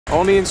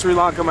Only in Sri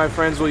Lanka, my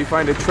friends, will you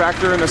find a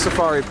tractor in a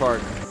safari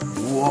park.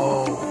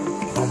 Whoa.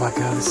 Oh my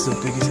God, this is the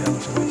biggest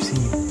elephant I've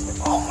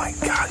seen. Oh my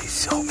God, he's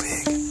so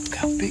big. Look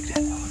how big that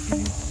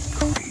elephant is.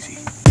 Crazy.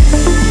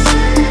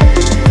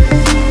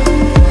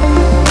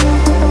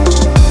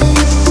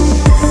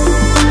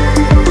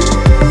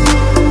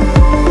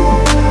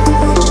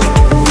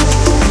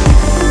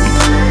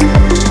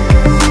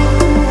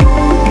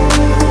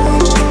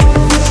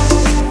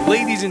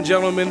 Ladies and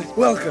gentlemen,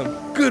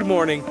 welcome, good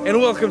morning, and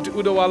welcome to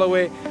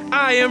Udawalawe.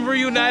 I am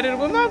reunited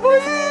with my boy.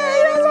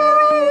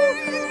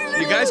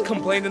 You guys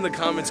complained in the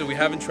comments that we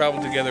haven't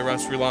traveled together around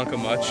Sri Lanka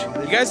much.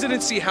 You guys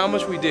didn't see how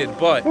much we did,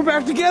 but we're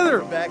back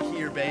together. We're back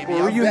here, baby.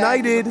 We're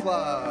reunited.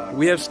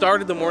 We have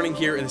started the morning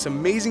here in this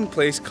amazing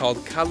place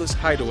called Kalu's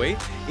Hideaway.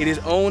 It is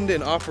owned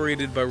and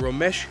operated by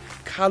Romesh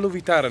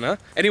Kaluwitharana.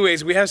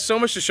 Anyways, we have so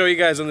much to show you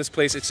guys on this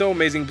place. It's so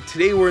amazing. But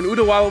today we're in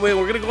Udawalawe and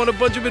we're gonna go on a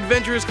bunch of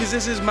adventures because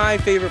this is my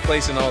favorite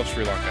place in all of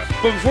Sri Lanka.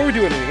 But before we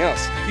do anything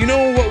else, you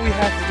know what we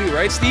have to do,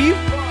 right, Steve?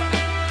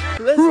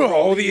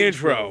 Roll the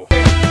intro.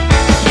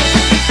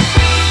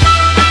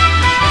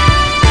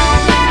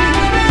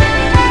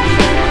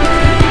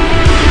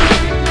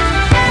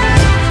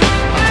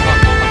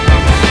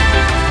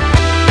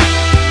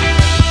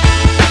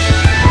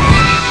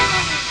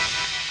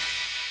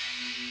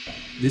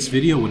 This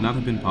video would not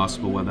have been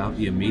possible without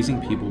the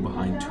amazing people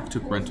behind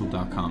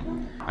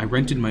tuktukrental.com. I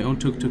rented my own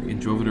tuk-tuk and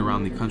drove it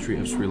around the country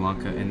of Sri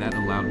Lanka, and that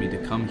allowed me to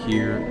come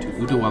here to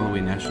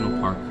Udawalawe National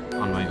Park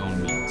on my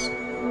own means.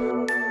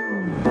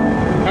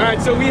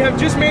 Alright, so we have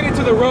just made it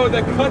to the road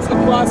that cuts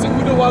across the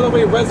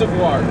Udawalawe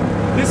Reservoir.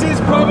 This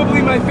is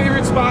probably my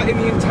favorite spot in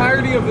the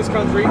entirety of this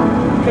country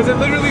because it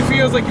literally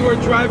feels like you are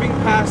driving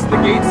past the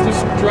gates to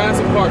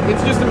Jurassic Park.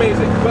 It's just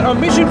amazing. But our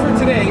mission for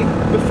today,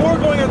 before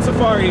going on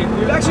safari,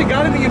 we've actually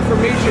gotten the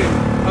information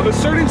of a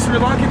certain Sri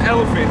Lankan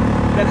elephant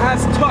that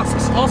has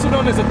tusks, also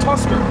known as a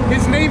tusker.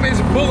 His name is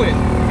Bullet,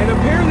 and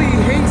apparently he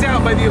hangs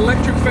out by the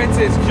electric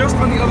fences just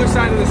on the other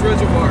side of this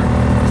reservoir.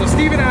 So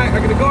Steve and I are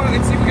going to go out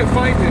and see if we can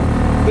find him.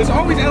 There's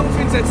always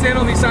elephants that stand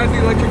on these sides of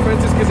the electric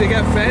fences because they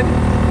get fed.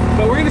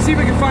 But we're gonna see if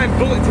we can find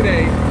Bullet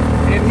today,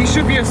 and he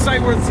should be a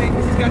sight worth seeing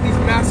because he's got these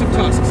massive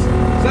tusks.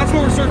 So that's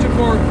what we're searching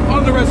for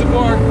on the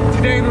reservoir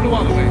today in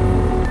Udawalawe.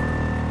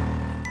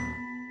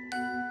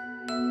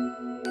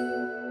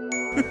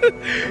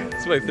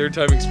 It's my third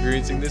time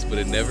experiencing this, but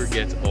it never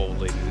gets old,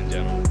 ladies and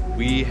gentlemen.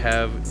 We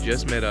have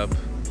just met up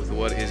with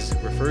what is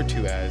referred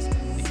to as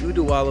the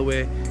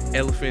Udawalawe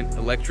Elephant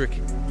Electric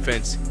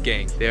Fence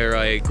Gang. They're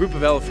a group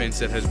of elephants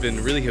that has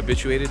been really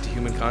habituated to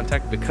human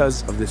contact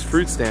because of this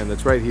fruit stand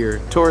that's right here.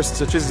 Tourists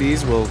such as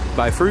these will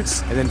buy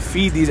fruits and then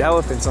feed these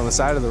elephants on the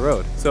side of the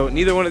road. So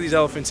neither one of these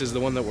elephants is the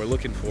one that we're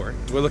looking for.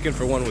 We're looking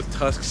for one with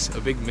tusks, a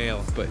big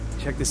male. But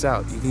check this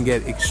out. You can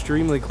get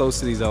extremely close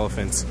to these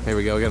elephants. Here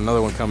we go, we got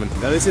another one coming.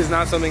 Now this is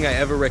not something I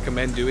ever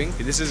recommend doing.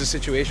 This is a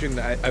situation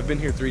that I've been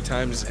here 3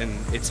 times and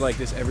it's like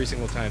this every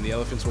single time. The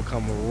elephants will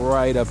come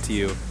right up to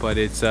you, but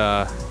it's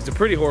a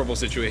pretty horrible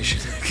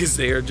situation because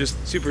they are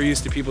just super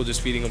used to people just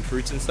feeding them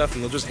fruits and stuff,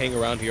 and they'll just hang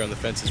around here on the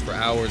fences for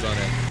hours on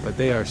end. But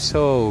they are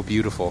so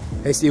beautiful.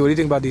 Hey Steve, what do you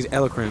think about these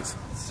elephants?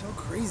 It's so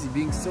crazy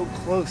being so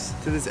close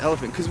to this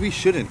elephant because we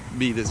shouldn't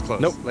be this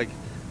close. Nope. Like,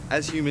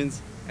 as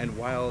humans and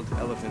wild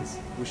elephants,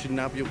 we should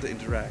not be able to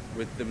interact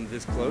with them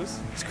this close.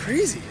 It's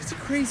crazy. It's a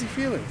crazy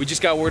feeling. We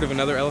just got word of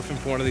another elephant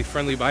from one of the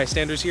friendly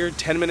bystanders here,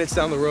 10 minutes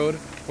down the road.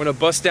 We're gonna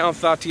bust down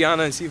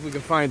Tatiana and see if we can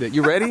find it.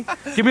 You ready?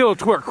 Give me a little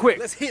twerk, quick.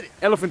 Let's hit it.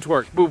 Elephant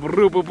twerk. Boo,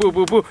 boo, boo, boo,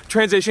 boo, boo.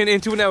 Transition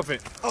into an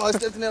elephant. Oh, it's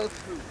just an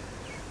elephant.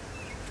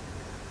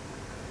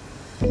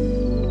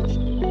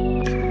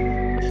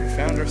 We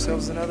found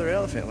ourselves another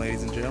elephant,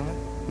 ladies and gentlemen.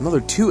 Another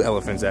 2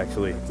 elephants,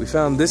 actually. We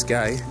found this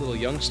guy, little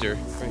youngster,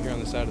 right here on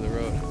the side of the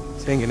road.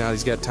 He's hanging out,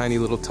 he's got tiny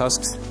little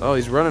tusks. Oh,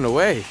 he's running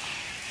away.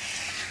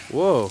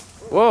 Whoa,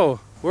 whoa,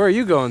 where are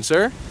you going,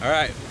 sir? All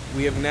right,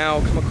 we have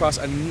now come across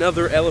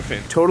another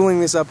elephant,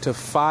 totaling this up to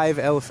 5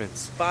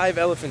 elephants. 5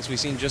 elephants we've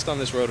seen just on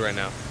this road right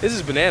now. This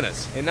is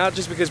bananas, and not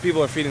just because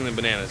people are feeding them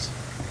bananas.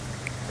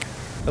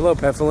 Hello,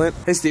 Petulant.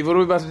 Hey, Steve, what are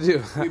we about to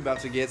do? We're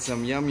about to get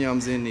some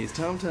yum-yums in these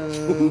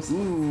tum-tums.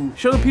 Ooh.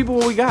 Show the people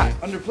what we got.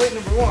 Under plate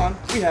number 1,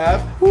 we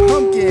have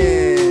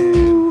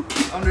pumpkin.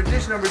 Under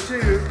dish number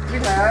 2, we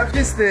have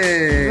this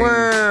thing.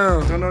 Wow.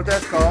 Don't know what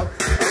that's called.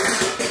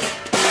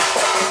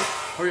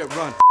 Hurry up,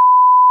 run.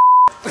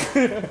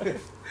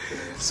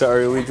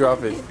 Sorry, we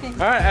drop it. All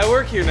right, I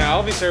work here now.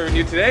 I'll be serving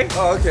you today.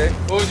 Oh, okay.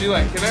 What would you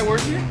like? Can I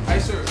work here? I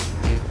serve.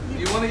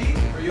 You want to eat?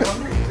 Are you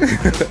hungry?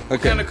 Okay.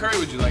 What kind of curry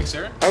would you like,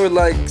 sir? I would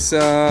like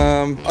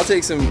some, I'll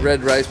take some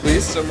red rice,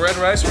 please. Some red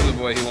rice for the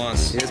boy he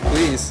wants. Yes,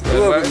 please. Red a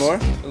little rice? bit more.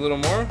 A little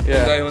more?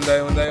 Yeah.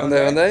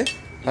 Hyundai.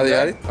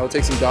 I will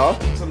take some dal.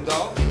 Some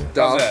dal?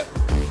 Dal. How's that?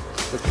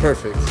 That's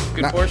perfect.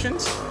 Good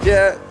portions?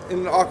 Yeah, in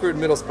an awkward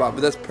middle spot,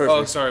 but that's perfect.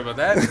 Oh, sorry about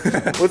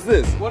that. What's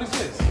this? What is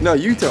this? No,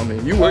 you tell me.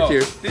 You work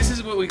here. This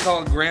is what we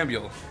call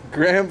grambule.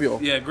 Grambule.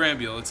 Yeah,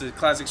 grambule. It's a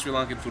classic Sri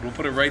Lankan food. We'll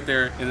put it right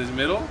there in the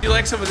middle. You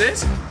like some of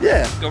this?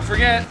 Yeah. Don't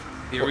forget.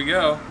 Here we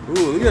go.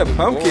 Ooh, look at that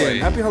pumpkin. Boy.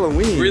 Happy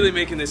Halloween. Really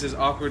making this as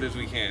awkward as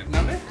we can.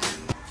 Name?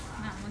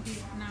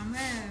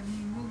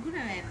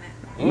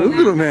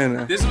 Noodle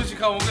man. This is what you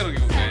call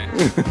Mungaro man.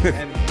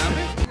 And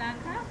Name?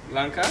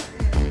 Lanka?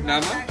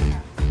 Nama?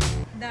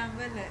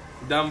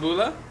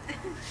 Dambula?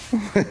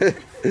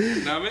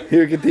 Name?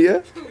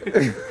 Hirkatia.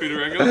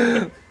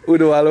 Kudarangala?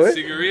 Udawalawe.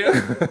 Sigaria?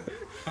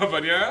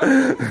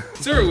 Habanera?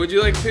 Sir, would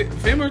you like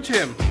fim or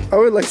chim? I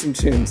would like some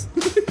chins.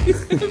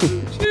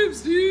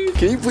 Chips, dude.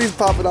 Can you please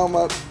pop it on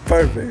my...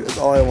 Perfect, that's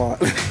all I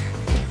want.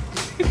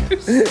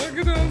 Suck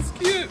it on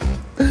skit.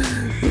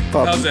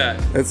 How's that?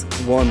 That's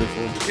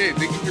wonderful. Okay,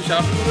 thank you for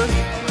shopping with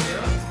us.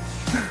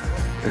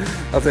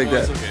 I'll take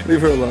that. Okay.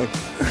 Leave her alone.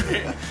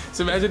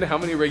 So imagine how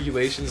many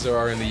regulations there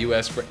are in the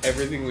US for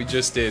everything we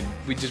just did.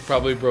 We just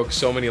probably broke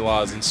so many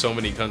laws in so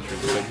many countries.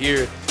 But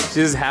here, she's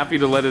just happy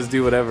to let us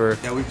do whatever.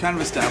 Yeah, we've kind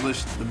of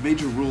established the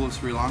major rule of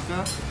Sri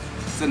Lanka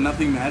is that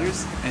nothing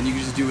matters and you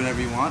can just do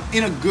whatever you want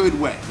in a good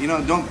way. You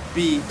know, don't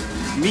be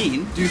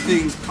mean, do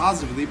things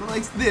positively, but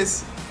like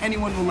this,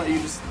 anyone will let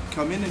you just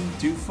come in and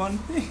do fun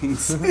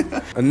things.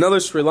 Another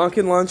Sri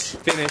Lankan lunch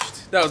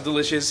finished. That was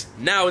delicious.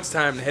 Now it's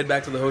time to head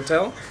back to the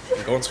hotel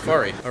and go on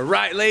safari. All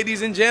right,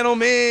 ladies and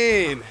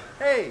gentlemen.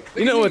 Hey,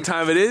 you know what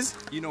time it is?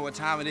 You know what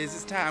time it is.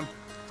 It's time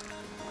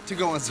to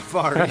go on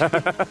safari.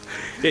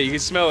 Yeah, you can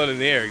smell it in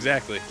the air,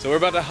 exactly. So we're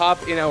about to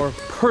hop in our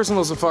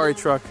personal safari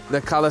truck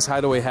that Kalu's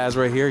Hideaway has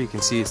right here. You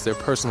can see it's their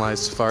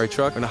personalized safari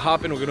truck. We're gonna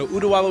hop in, we're gonna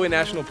Udawalawe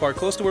National Park,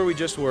 close to where we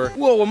just were.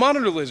 Whoa, a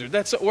monitor lizard.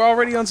 We're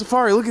already on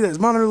safari. Look at that, this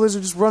monitor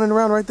lizard just running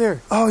around right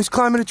there. Oh, he's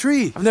climbing a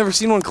tree. I've never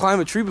seen one climb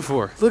a tree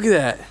before. Look at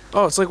that.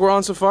 Oh, it's like we're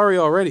on safari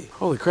already.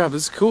 Holy crap,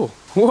 this is cool.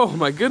 Whoa,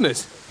 my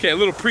goodness. Okay, a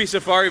little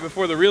pre-safari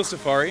before the real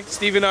safari.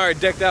 Steve and I are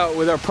decked out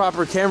with our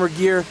proper camera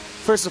gear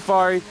for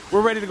safari. We're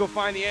ready to go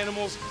find the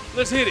animals.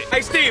 Let's hit it. Hey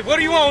Steve, what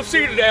do you want to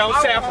see today on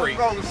safari? I'm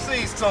going to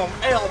see some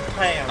elephants.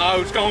 I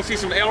was going to see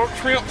some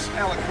elephants.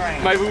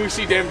 Elephants. Maybe we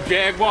see them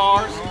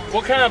jaguars.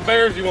 What kind of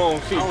bears you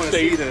want to see, I want to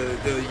Steve?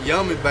 see the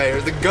yummy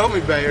bears, the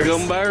gummy bears.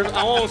 Gummy bears?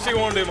 I want to see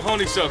one of them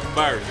honeysuckle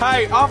bears.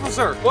 Hey,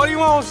 officer, what do you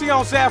want to see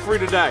on safari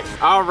today?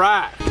 All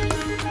right.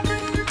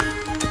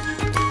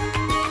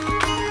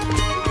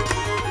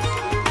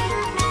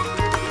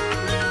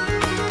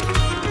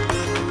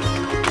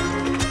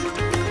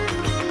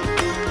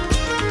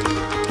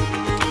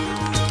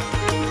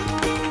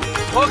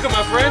 Welcome,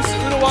 my friends, to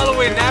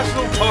Udawalawe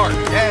National Park.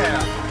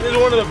 Yeah. This is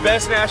one of the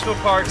best national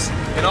parks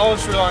in all of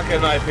Sri Lanka,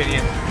 in my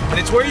opinion. And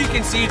it's where you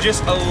can see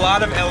just a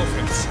lot of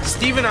elephants.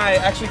 Steve and I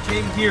actually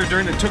came here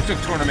during the tuktuk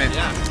tournament.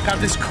 Yeah.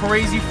 Got this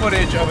crazy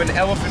footage of an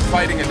elephant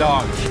fighting a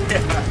dog.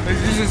 Yeah.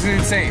 This is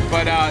insane.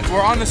 But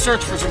we're on the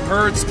search for some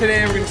herds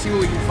today. We're gonna see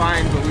what we can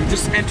find. But we're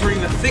just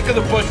entering the thick of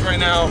the bush right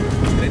now.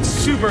 And it's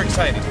super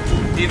exciting.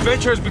 The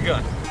adventure has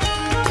begun.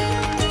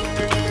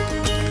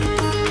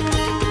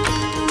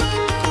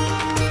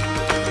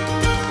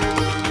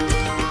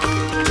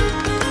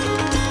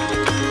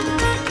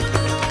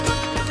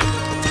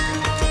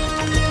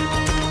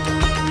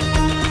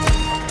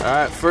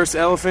 Alright, first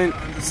elephant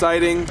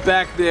sighting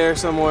back there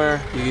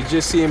somewhere. You could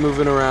just see him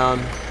moving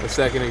around a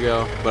second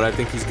ago, but I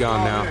think he's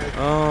gone now.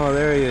 Oh,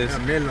 there he is.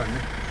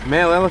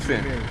 Male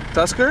elephant.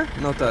 Tusker?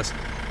 No tusk.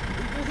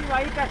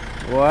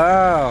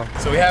 Wow.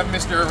 So we have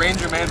Mr.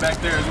 Ranger Man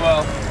back there as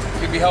well.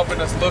 He'll be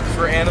helping us look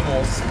for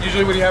animals.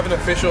 Usually when you have an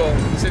official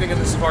sitting in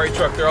the safari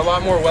truck, they're a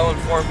lot more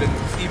well-informed than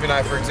Steve and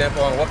I, for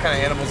example, on what kind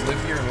of animals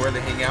live here and where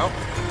they hang out.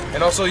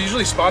 And also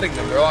usually spotting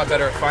them. They're a lot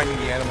better at finding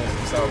the animals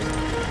themselves.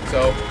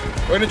 So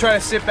we're gonna try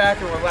to sit back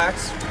and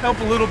relax, help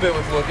a little bit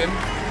with looking,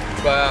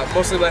 but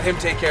mostly let him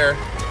take care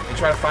and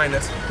try to find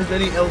us as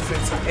many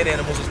elephants and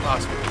animals as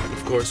possible.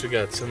 Of course, we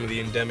got some of the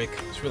endemic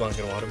Sri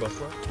Lankan water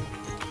buffalo.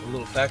 A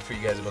little fact for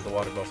you guys about the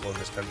water buffalo in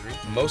this country.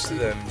 Most of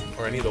them,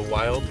 or any of the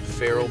wild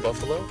feral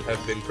buffalo,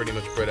 have been pretty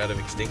much bred out of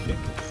extinction.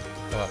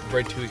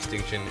 Bred to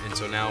extinction, and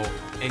so now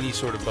any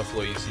sort of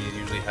buffalo you see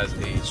usually has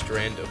a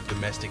strand of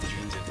domestic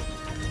genes in it.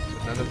 So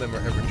none of them are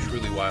ever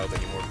truly wild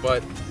anymore,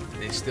 but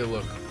they still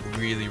look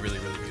really, really,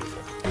 really beautiful.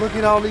 Look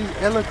at all these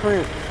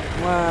elephants.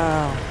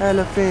 Wow,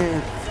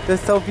 elephants. They're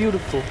so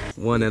beautiful.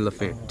 1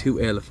 elephant, 2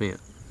 elephant,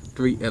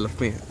 3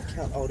 elephant.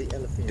 Count all the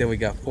elephants. Then we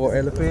got 4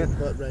 elephant,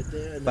 Right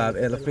there, 5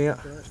 elephant,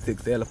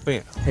 6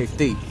 elephant. Hey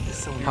Steve,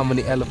 how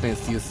many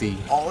elephants do you see?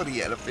 all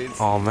the elephants.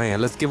 Oh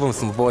man, let's give them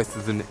some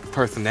voices and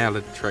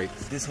personality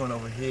traits. This one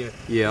over here.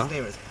 Yeah. His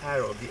name is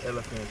Harold the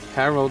elephant.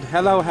 Harold,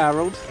 hello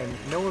Harold. And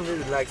no one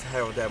really likes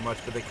Harold that much,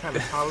 but they kind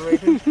of tolerate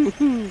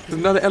him.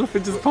 Another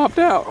elephant just popped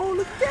out. Oh,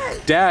 look at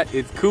that. That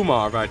is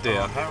Kumar right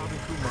there. Harold and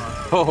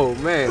Kumar. Oh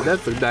man,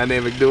 that's a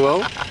dynamic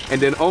duo.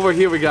 And then over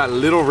here we got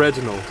Little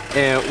Reginald.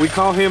 And we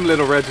call him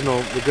Little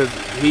Reginald because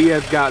he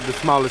has got the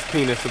smallest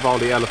penis of all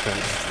the elephants.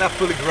 It's not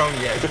fully grown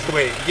yet. Just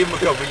wait. Give him a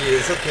couple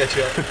years. He'll catch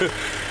up.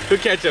 He'll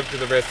catch up to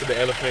the rest of the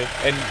elephant.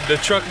 And the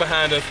truck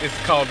behind us is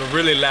called a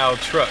really loud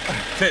truck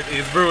that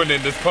is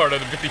ruining this part of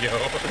the video.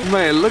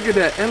 Man, look at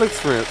that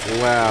elephant.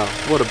 Wow,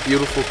 what a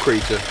beautiful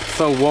creature.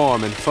 So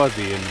warm and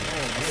fuzzy and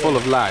full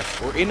of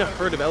life. We're in a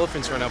herd of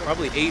elephants right now,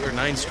 probably 8 or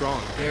 9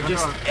 strong. They're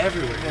just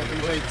everywhere.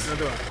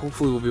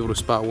 Hopefully we'll be able to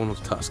spot one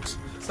with tusks.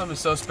 Something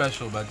so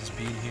special about just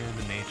being here in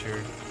the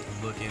nature,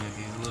 looking at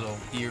these little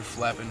ear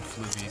flapping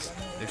floopies.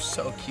 They're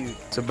so cute.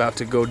 It's about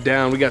to go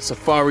down. We got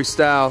safari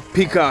style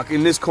peacock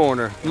in this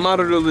corner,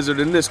 monitor lizard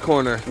in this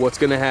corner. What's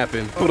gonna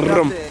happen?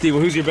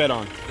 Steven, who's your bet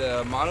on?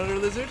 The monitor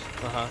lizard?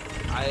 Uh-huh.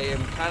 I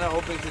am kind of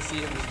hoping to see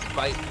him just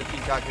bite the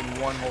peacock in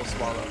one whole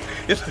swallow.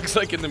 It looks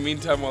like in the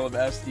meantime, while I've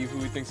asked Steve who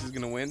he thinks is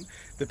gonna win,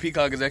 the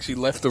peacock has actually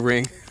left the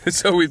ring.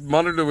 So we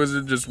monitor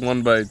wizard just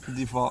won by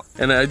default.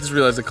 And I just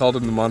realized I called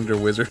him the monitor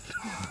wizard.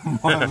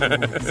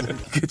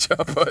 Good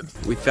job, bud.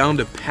 We found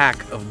a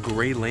pack of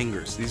gray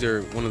langurs. These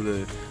are one of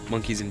the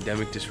monkeys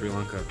endemic to Sri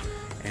Lanka.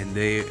 And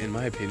they, in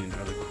my opinion,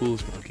 are the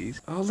coolest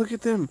monkeys. Oh, look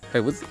at them. Hey,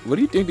 what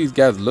do you think these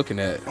guys are looking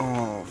at?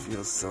 Oh,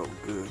 feels so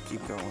good.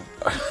 Keep going.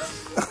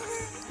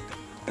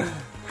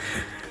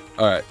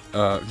 Alright,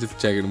 just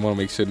checking. Want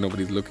to make sure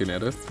nobody's looking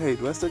at us. Hey,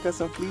 do I still got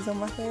some fleas on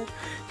my head?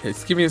 Hey,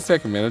 just give me a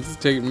second, man. I'm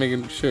just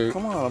making sure.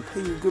 Come on, I'll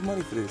pay you good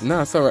money for this.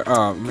 No, it's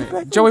alright.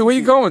 Man. Joey, where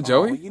you going,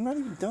 Joey? Oh, you're not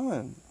even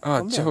done.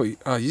 Oh, Joey.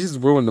 Oh, you just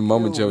ruined the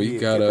moment, Joey. You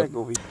gotta.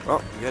 Oh, you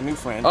got a new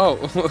friend. Oh,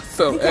 what's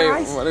up? Hey,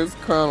 my name's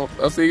Colonel.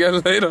 I'll see you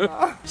guys later.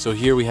 So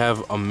here we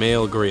have a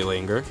male gray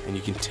langur, and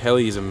you can tell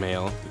he's a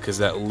male because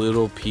that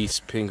little piece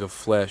pink of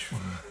flesh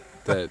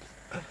that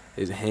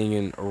is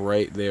hanging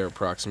right there,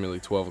 approximately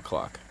 12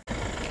 o'clock.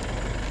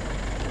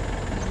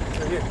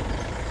 Here.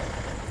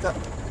 Stop.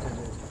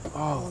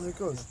 Oh, there it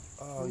goes.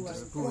 Oh, you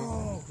just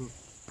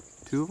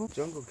Two of them?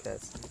 jungle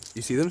cats.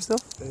 You see them still?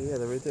 Yeah,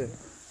 they're right there.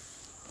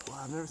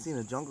 Wow, I've never seen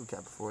a jungle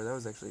cat before. That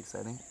was actually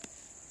exciting.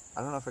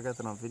 I don't know if I got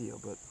that on video,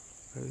 but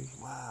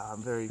wow,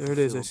 I'm very There it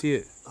is, I see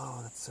it. Oh,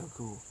 that's so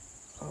cool.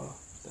 Oh,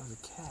 that was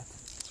a cat.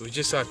 So we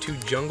just saw two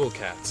jungle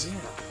cats. Yeah,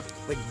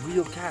 like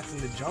real cats in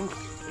the jungle.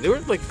 They were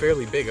like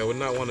fairly big. I would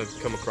not want to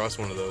come across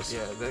one of those.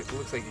 Yeah, that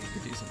looks like you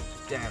could do some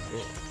damage.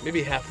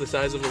 Maybe half the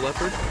size of a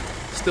leopard.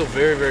 Still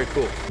very, very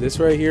cool. This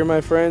right here,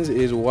 my friends,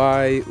 is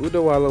why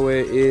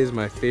Udawalawe is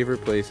my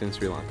favorite place in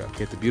Sri Lanka. You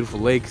get the beautiful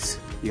lakes,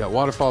 you got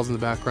waterfalls in the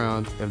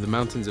background, you have the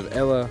mountains of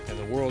Ella, and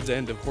the world's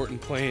end of Horton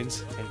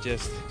Plains, and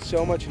just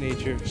so much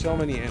nature, so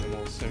many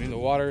animals. I mean, the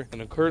water that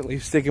I'm currently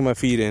sticking my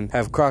feet in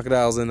have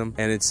crocodiles in them,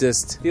 and it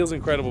just feels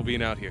incredible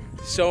being out here.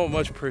 So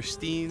much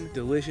pristine,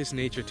 delicious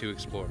nature to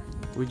explore.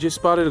 We just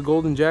spotted a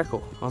golden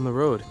jackal on the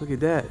road. Look at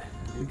that.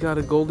 We got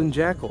a golden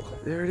jackal.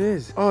 There it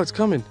is. Oh, it's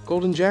coming.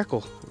 Golden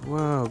jackal.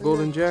 Wow,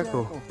 golden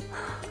jackal.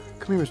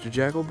 Come here, Mr.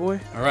 Jackal boy.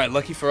 All right,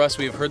 lucky for us,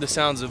 we have heard the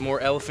sounds of more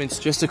elephants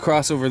just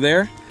across over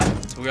there.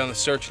 So we're on the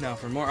search now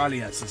for more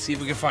alias. Let's see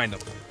if we can find them.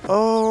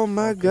 Oh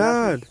my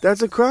God,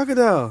 that's a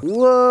crocodile.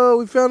 Whoa,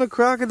 we found a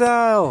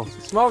crocodile.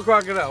 Small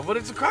crocodile, but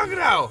it's a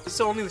crocodile.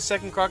 It's only the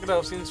second crocodile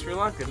I've seen in Sri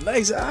Lanka.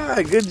 Nice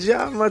eye, good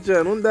job,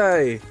 Machan.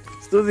 Undai.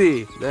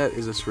 Studi. That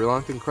is a Sri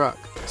Lankan croc.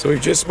 So we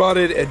just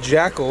spotted a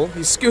jackal.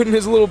 He's scooting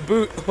his little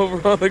boot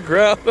over on the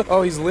ground.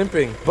 Oh, he's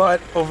limping. But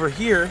over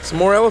here, some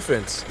more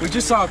elephants. We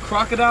just saw a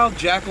crocodile,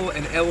 jackal,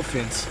 and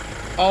elephants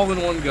all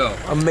in one go.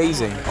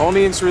 Amazing.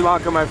 Only in Sri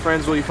Lanka, my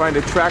friends, will you find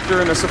a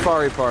tractor in a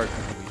safari park.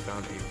 We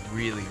found a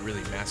really,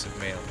 really massive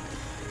male.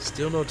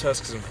 Still no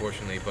tusks,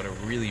 unfortunately, but a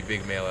really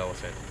big male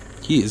elephant.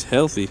 He is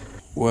healthy.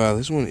 Wow,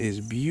 this one is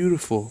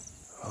beautiful.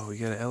 Oh, we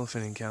got an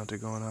elephant encounter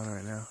going on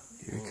right now.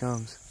 Here he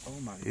comes. Oh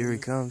my God. Here he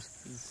comes.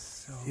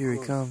 So Here he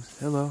comes.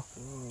 Hello.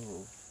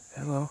 Whoa.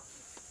 Hello.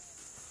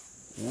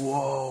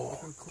 Whoa.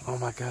 Oh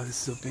my God,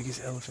 this is the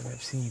biggest elephant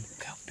I've seen.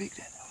 Look how big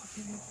that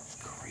elephant is. It's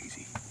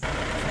crazy.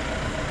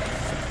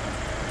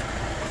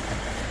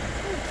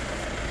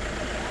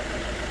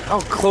 How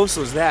close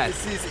was that?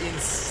 This is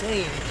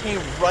insane. He came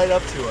right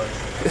up to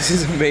us. This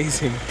is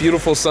amazing.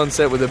 Beautiful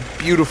sunset with a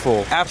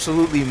beautiful,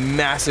 absolutely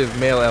massive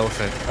male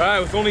elephant. All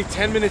right, with only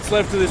 10 minutes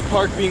left of this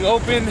park being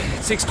open,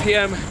 6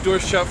 p.m.,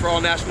 doors shut for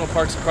all national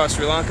parks across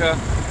Sri Lanka.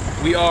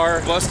 We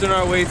are busting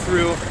our way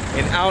through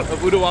and out of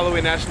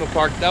Udawalawe National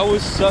Park. That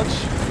was such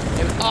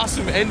an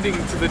awesome ending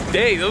to the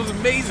day. That was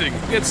amazing.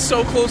 We got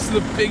so close to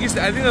the biggest,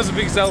 I think that was the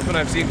biggest elephant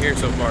I've seen here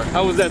so far.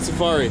 How was that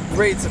safari?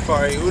 Great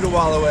safari,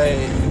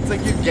 Udawalawe. It's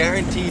like you're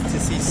guaranteed to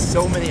see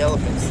so many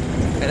elephants.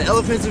 And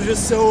elephants are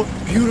just so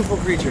beautiful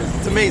creatures.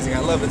 It's amazing. I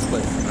love this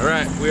place. All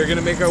right, we are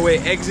gonna make our way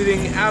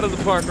exiting out of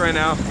the park right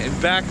now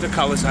and back to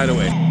Kalu's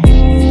Hideaway.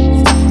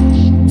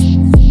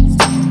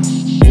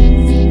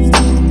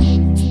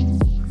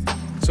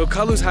 So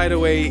Kalu's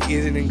Hideaway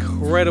is an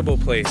incredible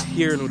place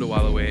here in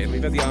Udawalawe, and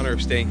we've had the honor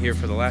of staying here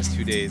for the last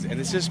 2 days, and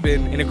it's just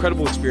been an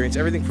incredible experience.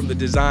 Everything from the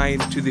design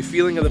to the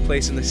feeling of the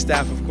place and the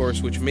staff, of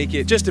course, which make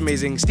it just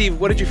amazing. Steve,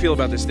 what did you feel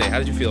about this day? How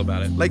did you feel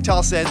about it? Like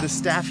Tal said, the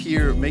staff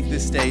here make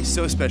this day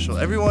so special.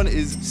 Everyone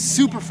is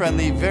super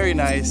friendly, very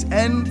nice,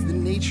 and the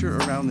nature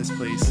around this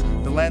place,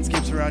 the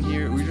landscapes around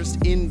here, we're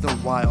just in the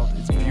wild.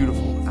 It's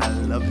beautiful. I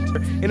love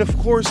it. And of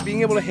course,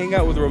 being able to hang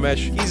out with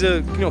Romesh, he's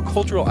a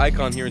cultural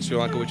icon here in Sri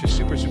Lanka, which is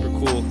super, super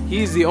cool.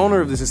 He's the owner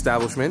of this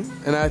establishment,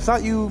 and I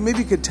thought you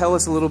maybe could tell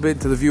us a little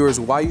bit to the viewers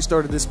why you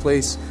started this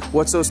place,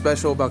 what's so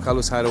special about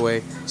Kalu's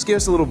Hideaway. Just give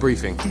us a little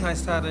briefing. I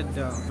started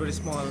very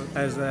small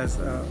as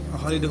a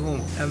holiday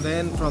home, and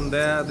then from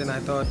there, then I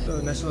thought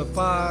National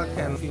Park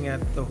and looking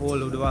at the whole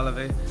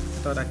Udawalawe, I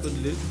thought I could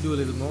do a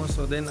little more.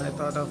 So then I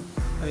thought of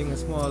having a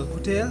small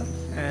hotel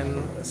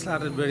and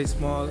started very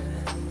small.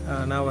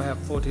 Now I have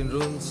 14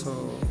 rooms,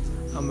 so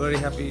I'm very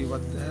happy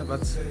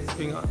what's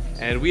going on.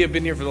 And we have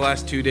been here for the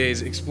last 2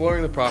 days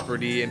exploring the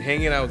property and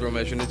hanging out with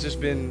Romesh, and it's just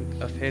been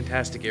a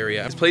fantastic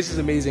area. This place is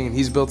amazing, and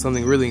he's built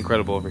something really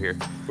incredible over here.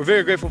 We're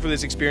very grateful for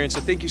this experience,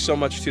 so thank you so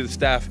much to the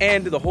staff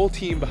and the whole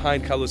team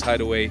behind Kalu's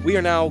Hideaway. We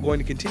are now going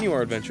to continue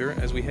our adventure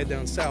as we head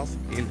down south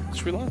in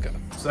Sri Lanka.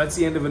 So that's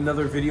the end of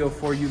another video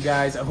for you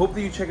guys. I hope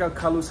that you check out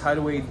Kalu's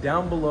Hideaway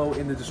down below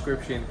in the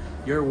description.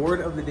 Your word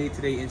of the day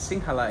today in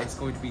Sinhala is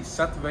going to be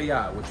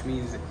Satvaya, which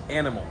means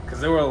animal, because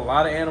there were a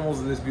lot of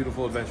animals in this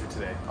beautiful adventure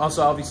today.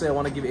 Also, obviously, I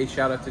want to give a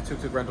shout out to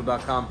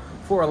tuktukrental.com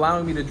for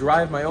allowing me to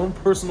drive my own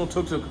personal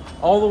tuk-tuk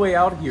all the way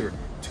out here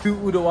to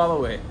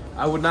Udawalawe.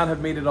 I would not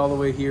have made it all the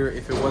way here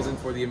if it wasn't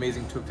for the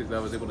amazing tuk-tuk that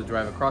I was able to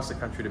drive across the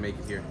country to make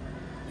it here.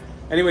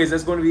 Anyways,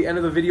 that's going to be the end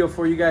of the video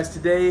for you guys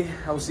today.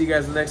 I will see you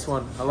guys in the next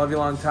one. I love you a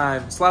long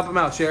time. Slap them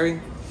out,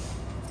 Sherry.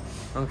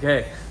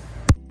 Okay.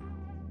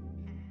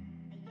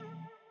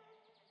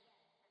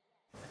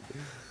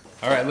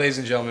 All right, ladies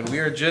and gentlemen, we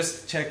are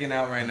just checking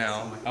out right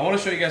now. I want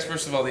to show you guys,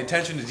 first of all, the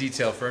attention to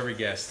detail for every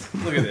guest.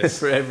 Look at this.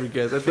 For every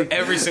guest. I think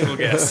Every single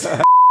guest.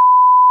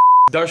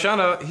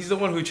 Darshana, he's the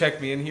one who checked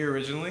me in here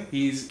originally.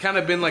 He's kind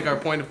of been like our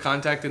point of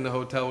contact in the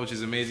hotel, which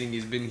is amazing.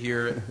 He's been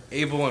here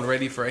able and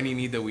ready for any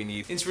need that we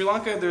need. In Sri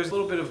Lanka, there's a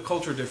little bit of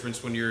culture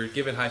difference when you're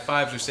giving high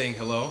fives or saying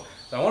hello.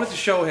 So I wanted to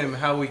show him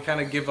how we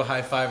kind of give a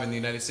high five in the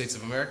United States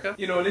of America.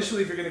 You know,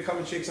 initially if you're gonna come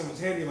and shake someone's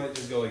hand, you might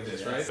just go like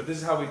this, right? But this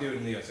is how we do it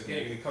in the US,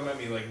 okay? You're gonna come at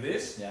me like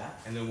this,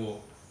 and then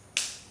we'll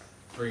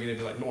bring it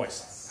into like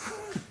noise.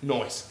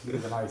 Noise.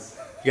 nice.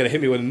 You gotta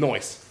hit me with a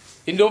noise.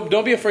 And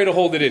don't be afraid to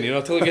hold it in, you know,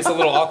 until it gets a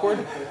little awkward.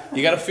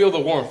 You gotta feel the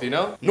warmth, you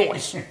know?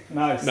 Noise.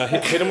 Nice. Now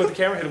hit him with the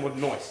camera, hit him with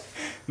noise.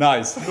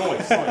 Nice.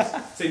 Noise, noise.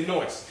 Say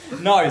noise.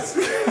 Nice.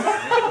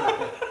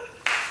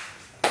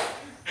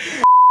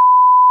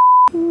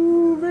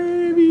 Ooh,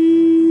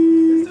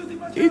 baby.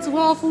 It's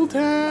waffle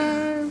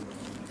time.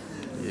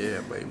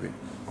 Yeah, baby.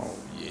 Oh,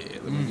 yeah.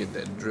 Let me get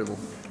that dribble.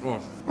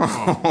 Oh.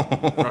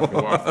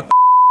 Waffle.